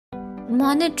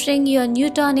Monitoring your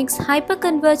Nutanix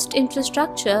hyperconverged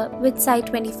infrastructure with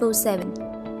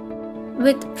Site24x7.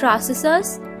 With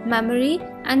processors, memory,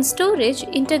 and storage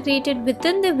integrated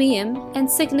within the VM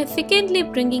and significantly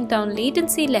bringing down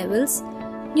latency levels,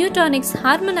 Nutanix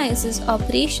harmonizes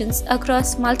operations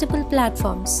across multiple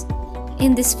platforms.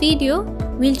 In this video,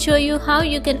 we'll show you how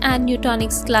you can add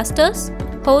Nutanix clusters,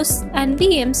 hosts, and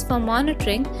VMs for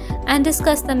monitoring and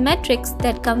discuss the metrics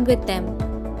that come with them.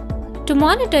 To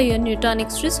monitor your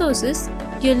Nutanix resources,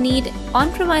 you'll need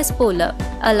on-premise Polar,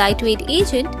 a lightweight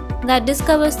agent that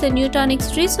discovers the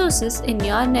Nutanix resources in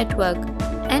your network.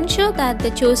 Ensure that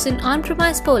the chosen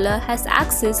on-premise Polar has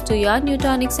access to your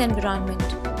Nutanix environment.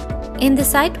 In the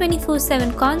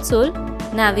Site24x7 console,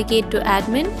 navigate to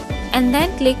Admin and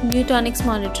then click Nutanix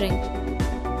Monitoring.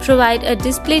 Provide a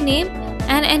display name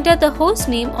and enter the host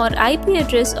name or IP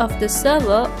address of the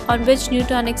server on which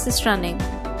Nutanix is running.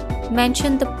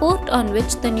 Mention the port on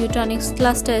which the Nutanix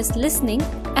cluster is listening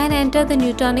and enter the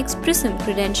Nutanix Prism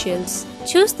credentials.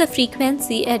 Choose the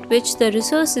frequency at which the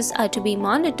resources are to be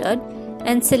monitored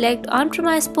and select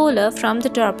On-Premise Polar from the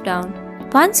drop-down.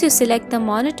 Once you select the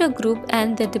monitor group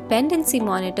and the dependency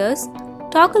monitors,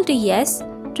 toggle to Yes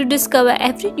to discover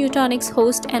every Nutanix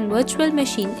host and virtual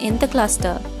machine in the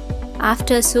cluster.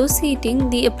 After associating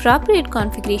the appropriate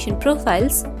configuration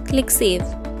profiles, click Save.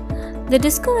 The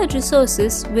discovered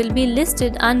resources will be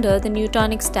listed under the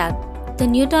Nutanix tab. The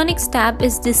Nutanix tab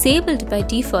is disabled by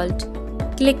default.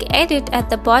 Click Edit at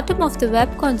the bottom of the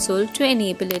web console to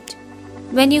enable it.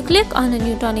 When you click on a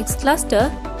Nutanix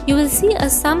cluster, you will see a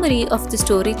summary of the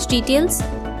storage details,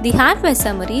 the hardware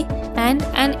summary, and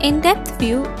an in-depth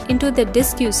view into the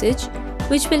disk usage,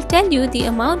 which will tell you the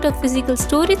amount of physical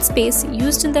storage space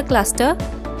used in the cluster,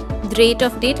 the rate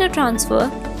of data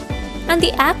transfer, and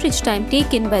the average time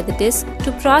taken by the disk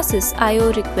to process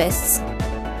I/O requests.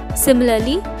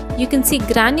 Similarly, you can see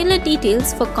granular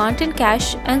details for content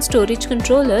cache and storage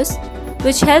controllers,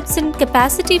 which helps in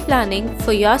capacity planning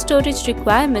for your storage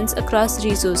requirements across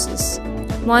resources.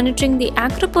 Monitoring the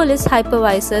Acropolis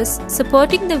hypervisors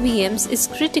supporting the VMs is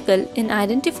critical in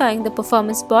identifying the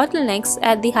performance bottlenecks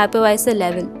at the hypervisor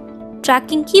level.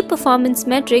 Tracking key performance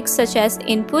metrics such as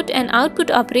input and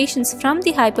output operations from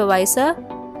the hypervisor,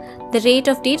 the rate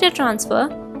of data transfer,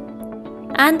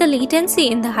 and the latency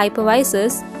in the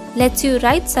hypervisors lets you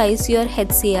right-size your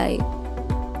HCI.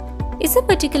 Is a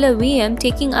particular VM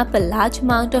taking up a large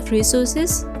amount of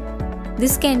resources?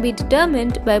 This can be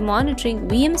determined by monitoring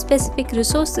VM-specific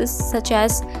resources such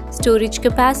as storage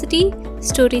capacity,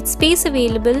 storage space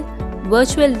available,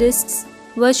 virtual disks,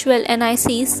 virtual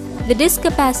NICs, the disk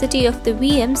capacity of the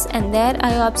VMs, and their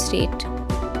IOPS rate.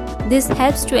 This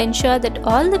helps to ensure that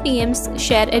all the VMs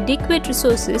share adequate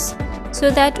resources so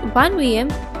that one VM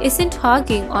isn't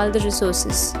hogging all the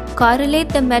resources. Correlate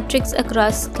the metrics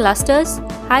across clusters,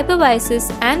 hypervisors,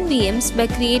 and VMs by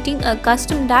creating a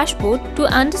custom dashboard to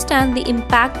understand the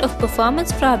impact of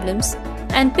performance problems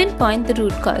and pinpoint the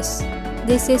root cause.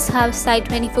 This is how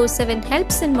Site24x7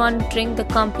 helps in monitoring the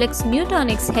complex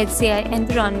Nutanix HCI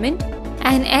environment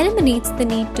and eliminates the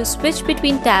need to switch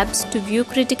between tabs to view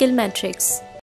critical metrics.